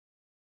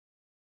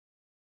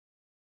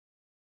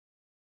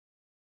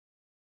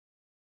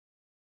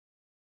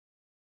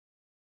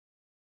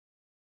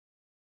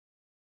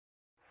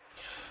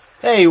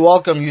Hey,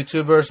 welcome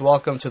YouTubers,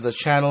 welcome to the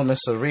channel,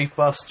 Mr. Reef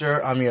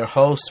Buster. I'm your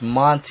host,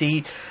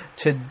 Monty.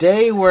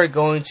 Today we're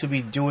going to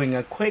be doing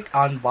a quick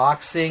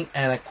unboxing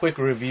and a quick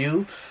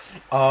review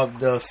of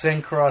the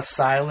Syncra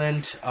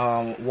silent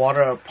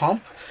water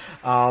pump.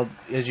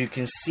 As you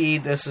can see,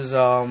 this is a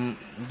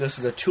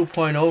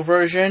 2.0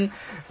 version,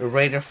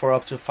 rated for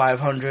up to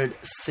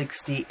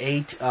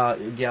 568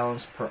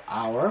 gallons per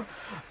hour.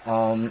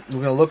 We're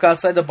gonna look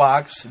outside the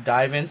box,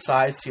 dive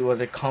inside, see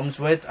what it comes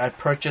with. I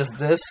purchased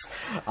this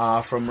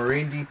from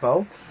Marine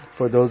Depot.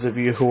 For those of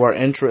you who are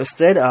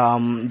interested,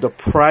 the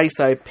price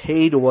I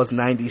paid was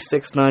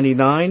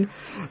 $96.99.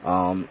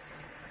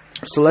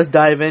 So let's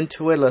dive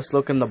into it. Let's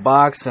look in the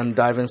box and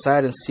dive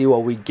inside and see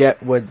what we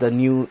get with the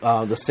new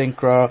the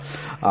Syncra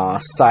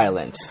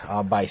Silent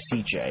by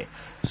Sicce.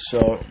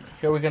 So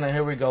here we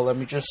go.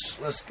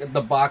 Let's get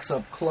the box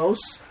up close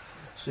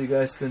so you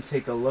guys can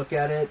take a look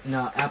at it.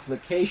 Now,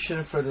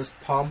 application for this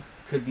pump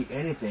could be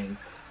anything.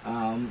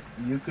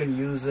 You can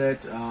use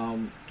it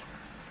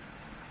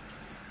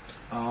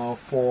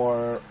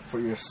for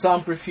your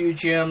sump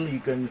refugium.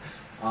 You can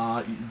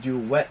do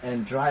wet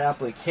and dry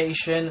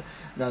application.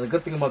 Now, the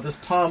good thing about this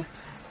pump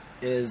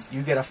is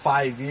you get a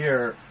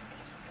 5-year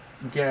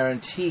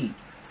guarantee,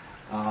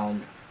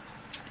 and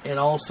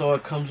also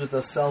it comes with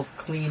a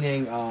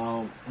self-cleaning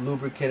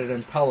lubricated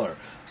impeller,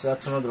 so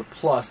that's another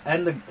plus.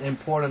 And the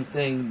important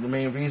thing, the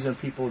main reason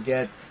people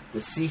get the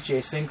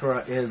Sicce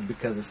Syncra is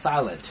because it's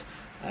silent,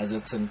 as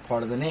it's in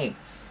part of the name.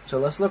 So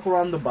let's look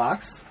around the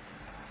box.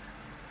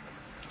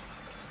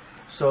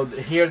 So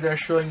here they're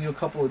showing you a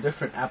couple of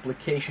different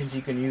applications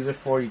you can use it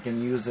for. You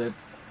can use it,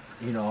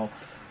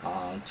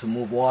 to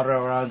move water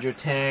around your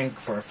tank,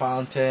 for a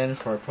fountain,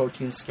 for a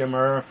protein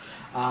skimmer.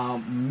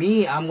 I'm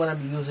going to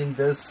be using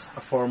this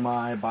for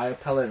my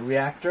biopellet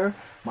reactor,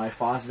 my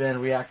phosphate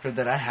reactor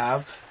that I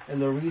have.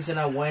 And the reason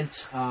I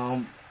went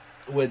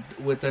with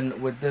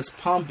this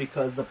pump,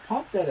 because the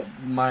pump that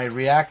my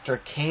reactor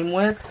came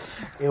with,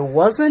 it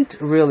wasn't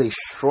really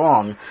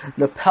strong.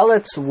 The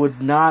pellets would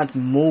not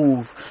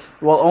move.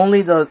 Well,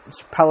 only the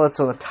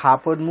pellets on the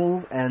top would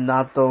move and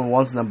not the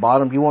ones on the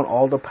bottom. You want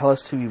all the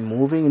pellets to be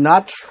moving,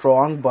 not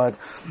strong, but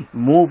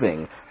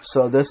moving.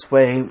 So this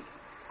way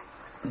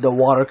the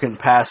water can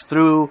pass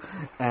through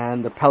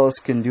and the pellets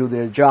can do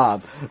their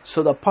job.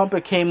 So the pump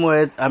it came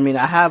with, I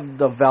have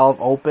the valve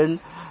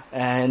open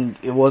and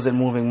it wasn't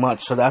moving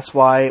much, so that's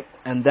why.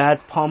 And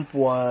that pump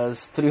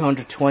was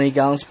 320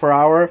 gallons per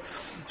hour.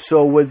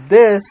 So with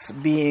this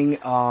being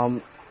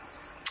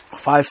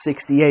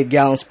 568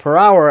 gallons per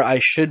hour, I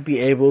should be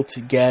able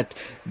to get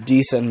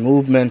decent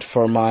movement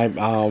for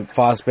my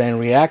phosphate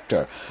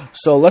reactor.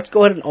 So let's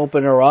go ahead and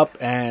open her up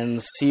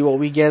and see what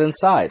we get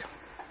inside.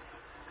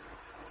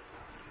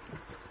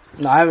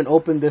 Now, I haven't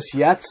opened this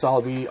yet, so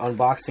I'll be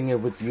unboxing it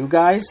with you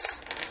guys.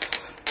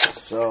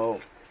 So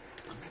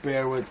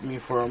bear with me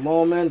for a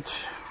moment.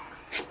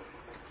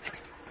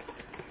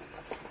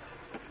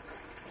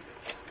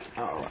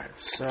 Alright,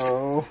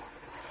 so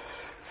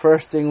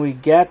first thing we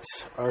get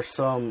are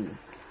some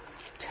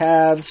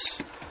tabs,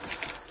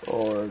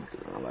 or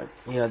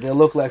they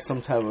look like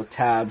some type of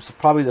tabs,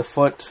 probably the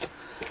foot.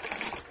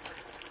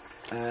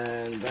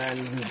 And then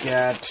we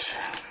get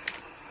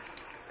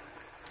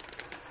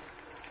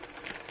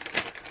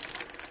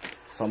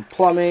some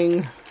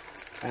plumbing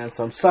and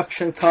some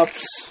suction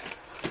cups.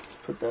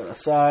 Put that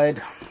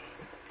aside.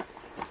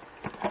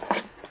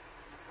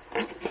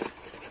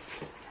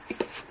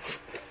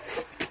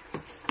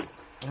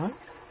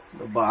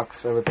 The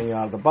box, everything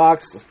out of the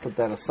box. Let's put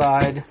that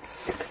aside.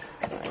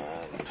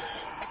 And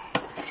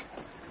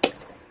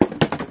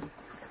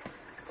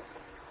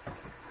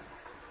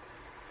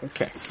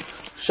okay,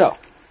 so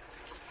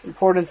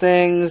important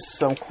things: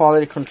 some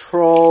quality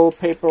control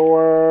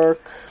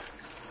paperwork,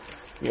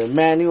 your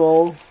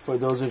manual for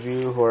those of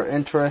you who are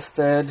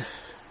interested.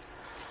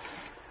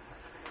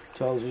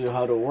 Tells you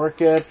how to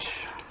work it.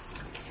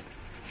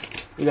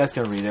 You guys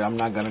can read it. I'm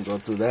not gonna go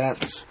through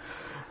that.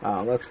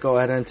 Let's go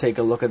ahead and take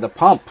a look at the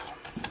pump.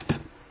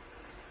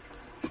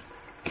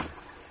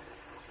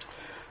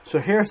 So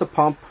here's the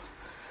pump.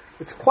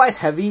 It's quite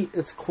heavy.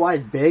 It's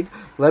quite big.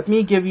 Let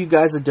me give you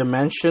guys the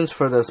dimensions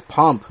for this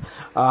pump.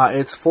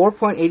 It's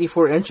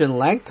 4.84 inch in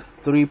length,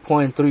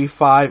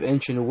 3.35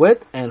 inch in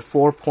width, and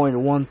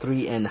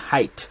 4.13 in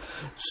height.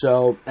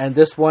 So, and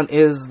this one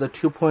is the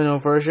 2.0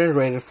 version,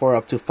 rated for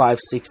up to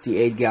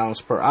 568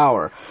 gallons per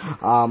hour.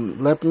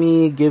 Let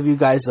me give you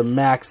guys a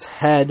max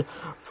head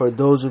for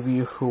those of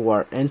you who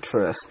are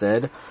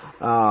interested.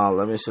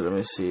 Let me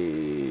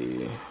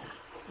see.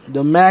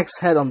 The max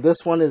head on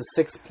this one is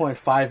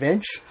 6.5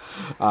 inch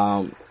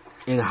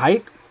in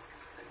height,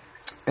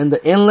 and the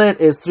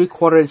inlet is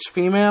 3/4 inch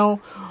female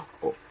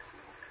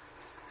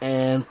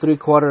and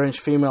 3/4 inch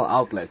female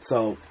outlet.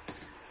 So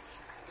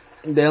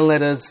the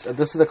inlet is,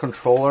 this is the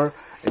controller,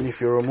 and if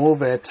you remove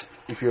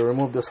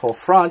this whole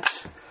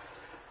front,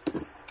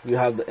 you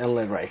have the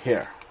inlet right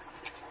here.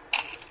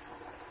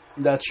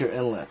 That's your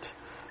inlet.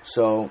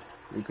 So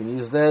you can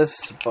use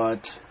this,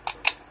 but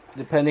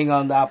depending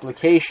on the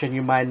application,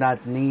 you might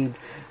not need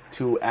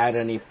to add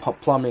any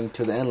plumbing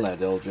to the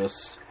inlet. It'll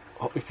just,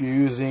 if you're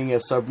using a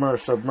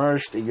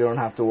submerged, you don't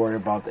have to worry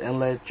about the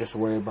inlet, just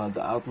worry about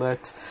the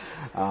outlet.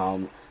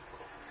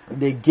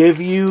 They give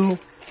you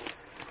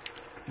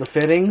the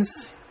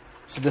fittings,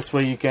 so this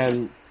way you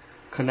can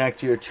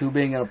connect your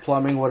tubing and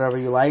plumbing, whatever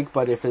you like.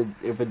 But if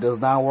it does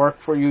not work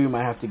for you, you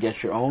might have to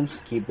get your own, so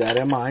keep that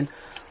in mind.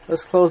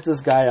 Let's close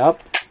this guy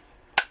up.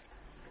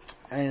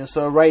 And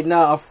so right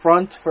now up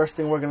front, first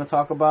thing we're going to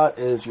talk about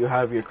is you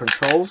have your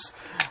controls.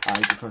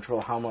 You can control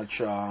how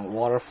much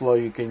water flow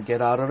you can get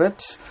out of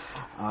it.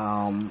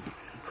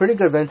 Pretty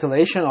good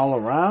ventilation all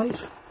around.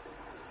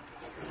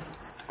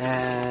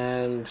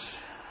 And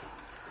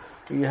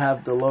you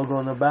have the logo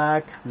on the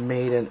back,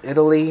 made in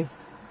Italy.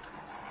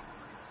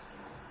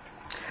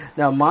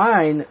 Now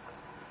mine,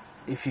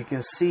 if you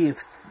can see,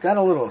 it's got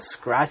a little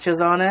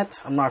scratches on it.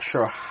 I'm not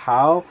sure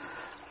how.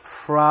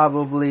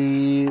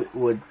 Probably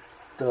with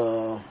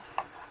the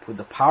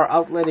power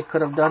outlet it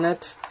could have done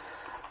it.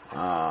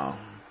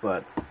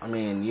 But I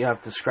mean, you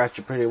have to scratch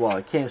it pretty well.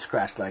 It came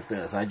scratched like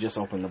this. I just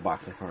opened the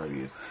box in front of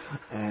you.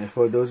 And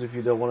for those of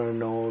you that want to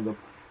know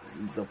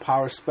the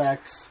power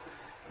specs,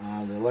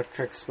 the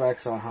electric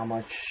specs on how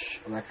much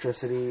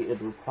electricity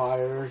it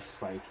requires,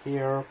 right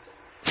here.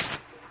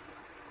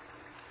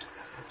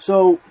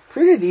 So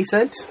pretty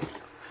decent.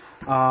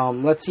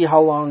 Let's see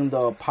how long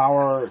the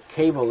power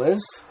cable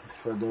is.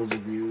 For those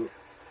of you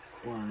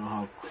who want to know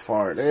how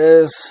far it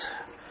is.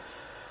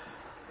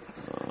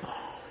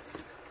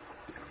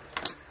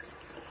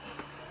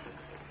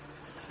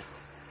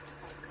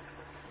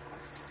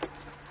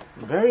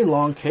 Very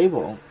long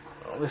cable.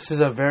 This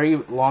is a very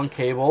long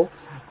cable.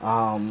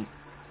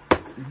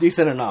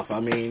 Decent enough. I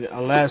mean,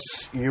 unless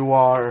you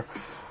are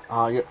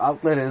your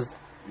outlet is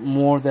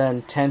more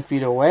than 10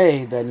 feet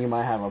away, then you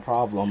might have a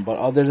problem. But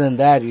other than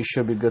that, you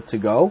should be good to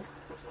go.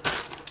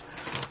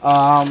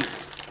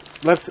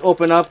 Let's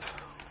open up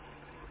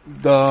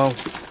the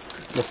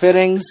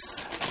fittings,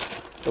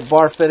 the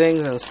bar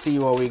fittings, and see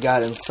what we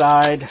got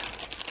inside.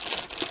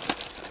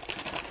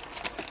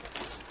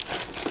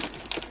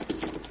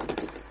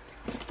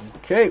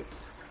 Okay.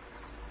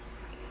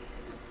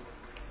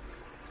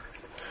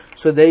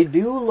 So they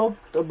do look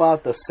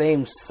about the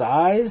same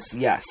size.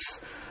 Yes.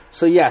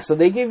 So yeah, so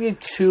they give you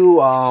two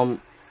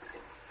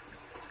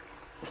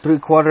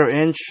 3/4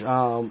 inch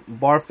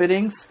bar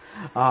fittings.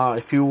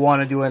 If you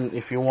want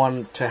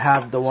to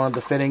have one of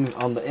the fittings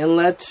on the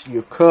inlet,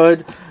 you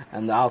could,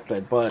 and the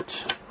outlet. But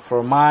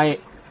for my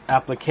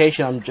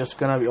application, I'm just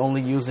gonna be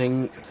only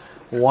using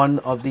one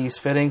of these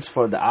fittings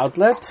for the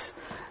outlet,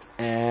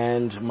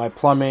 and my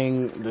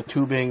plumbing, the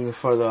tubing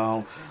for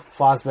the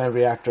phosphate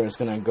reactor is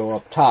gonna go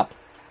up top.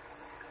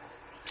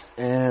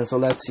 And so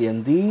let's see,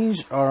 and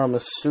these are, I'm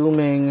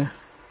assuming,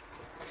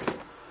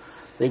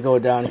 they go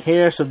down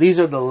here. So these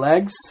are the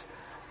legs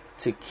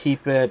to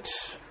keep it,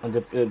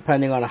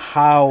 depending on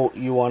how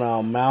you want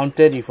to mount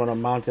it. If you want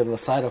to mount it on the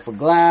side of a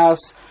glass,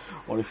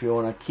 or if you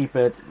want to keep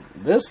it,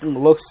 this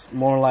looks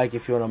more like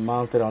if you want to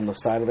mount it on the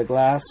side of the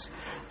glass.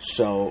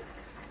 So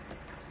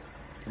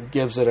it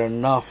gives it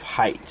enough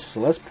height.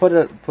 So let's put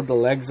the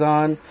legs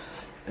on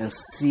and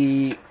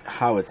see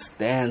how it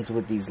stands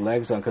with these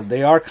legs on, because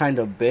they are kind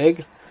of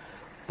big.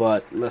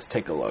 But let's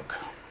take a look.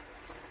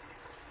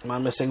 Am I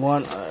missing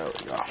one? There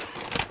we go.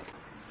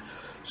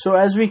 So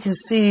as we can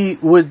see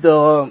with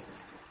the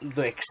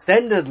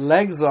extended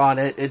legs on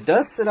it, it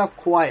does sit up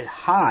quite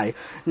high.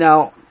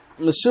 Now,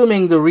 I'm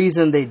assuming the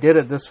reason they did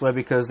it this way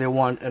because they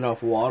want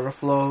enough water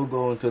flow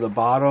going to the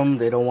bottom.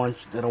 They don't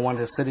want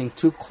it sitting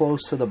too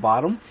close to the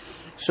bottom.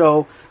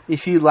 So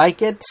if you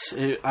like it,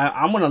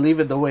 I'm gonna leave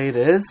it the way it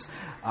is.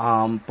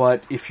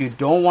 But if you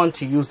don't want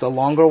to use the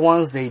longer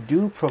ones, they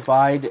do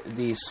provide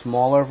the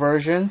smaller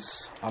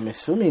versions. I'm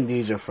assuming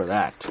these are for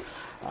that.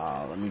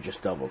 Let me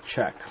just double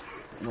check.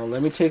 Now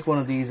let me take one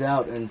of these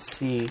out and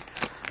see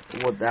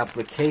what the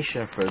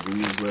application for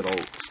these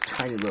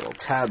tiny little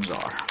tabs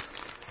are.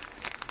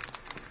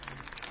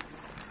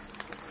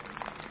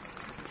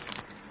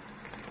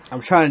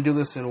 I'm trying to do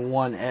this in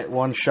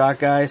one shot,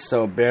 guys,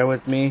 so bear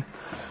with me.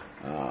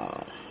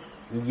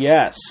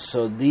 Yes,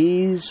 so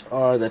these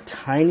are the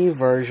tiny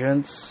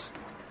versions.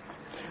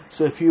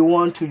 So if you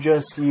want to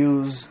just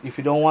use, if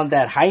you don't want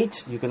that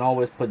height, you can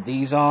always put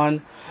these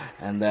on,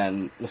 and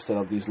then instead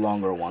of these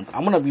longer ones.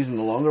 I'm going to be using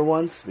the longer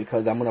ones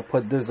because I'm going to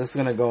put this is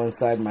going to go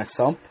inside my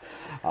sump.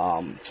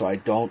 So I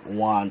don't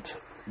want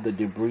the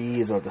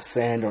debris or the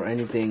sand or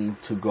anything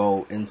to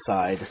go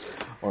inside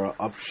or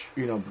up,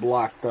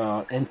 block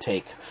the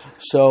intake.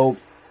 So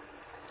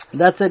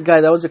that's it,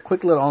 guys. That was a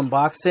quick little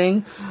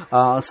unboxing.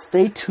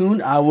 Stay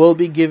tuned. I will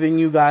be giving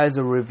you guys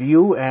a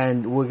review,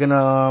 and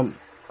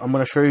I'm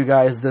gonna show you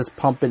guys this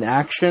pump in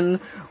action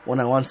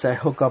once I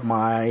hook up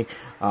my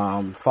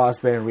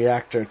phosphate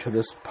reactor to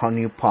this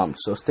new pump.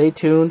 So stay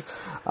tuned.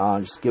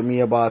 Just give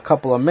me about a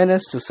couple of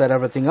minutes to set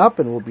everything up,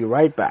 and we'll be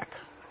right back.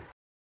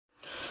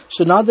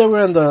 So now that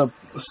we're in the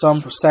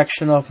some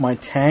section of my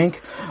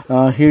tank.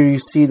 Here you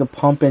see the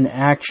pump in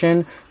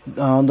action.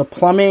 The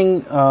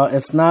plumbing,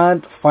 it's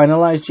not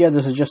finalized yet.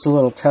 This is just a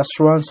little test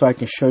run so I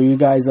can show you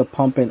guys the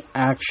pump in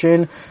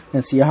action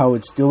and see how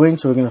it's doing.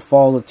 So we're going to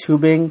follow the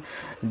tubing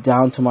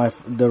down to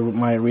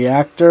my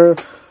reactor.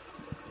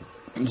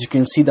 As you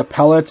can see, the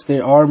pellets, they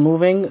are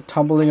moving,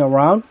 tumbling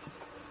around.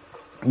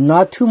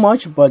 Not too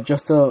much, but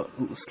just a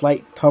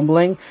slight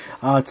tumbling.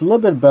 It's a little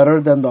bit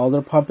better than the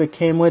other pump it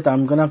came with.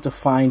 I'm gonna have to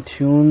fine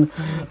tune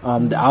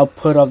the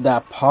output of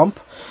that pump,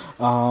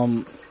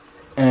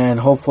 and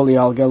hopefully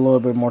I'll get a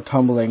little bit more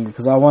tumbling,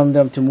 because I want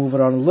them to move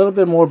it on a little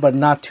bit more, but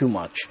not too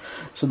much.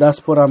 So that's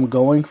what I'm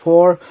going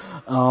for.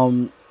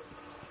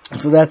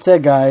 So that's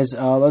it, guys.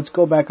 Let's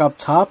go back up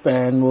top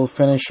and we'll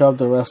finish up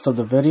the rest of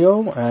the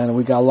video. And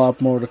we got a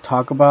lot more to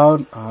talk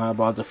about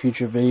the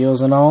future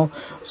videos and all.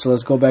 So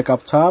let's go back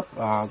up top.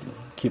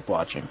 Keep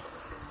watching.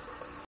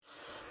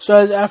 So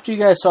after you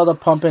guys saw the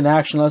pump in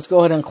action, let's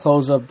go ahead and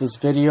close up this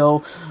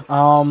video.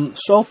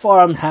 So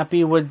far, I'm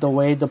happy with the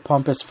way the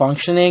pump is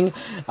functioning.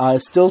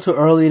 It's still too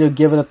early to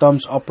give it a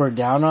thumbs up or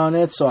down on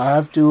it, so I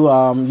have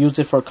to use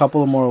it for a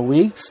couple of more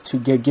weeks to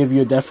give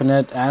you a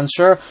definite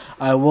answer.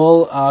 I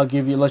will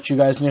let you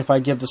guys know if I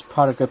give this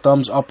product a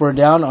thumbs up or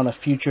down on a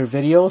future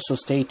video, so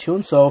stay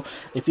tuned. So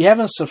if you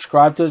haven't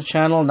subscribed to the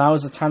channel, now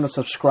is the time to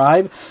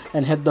subscribe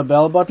and hit the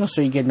bell button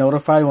so you get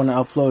notified when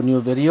I upload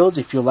new videos.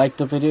 If you like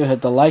the video,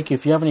 hit the like.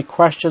 If you have any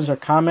questions or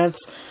comments,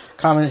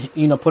 put it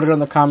in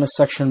the comment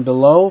section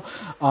below.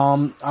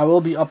 I will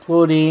be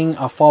uploading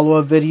a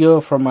follow-up video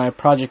from my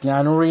Project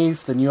Nano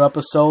Reef, the new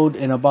episode,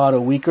 in about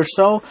a week or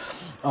so.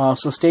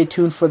 So stay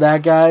tuned for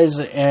that, guys.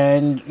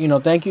 And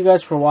thank you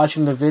guys for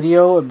watching the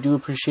video. I do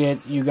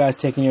appreciate you guys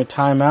taking your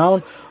time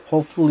out.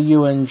 Hopefully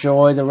you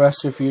enjoy the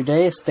rest of your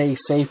day. Stay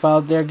safe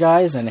out there,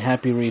 guys, and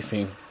happy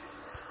reefing.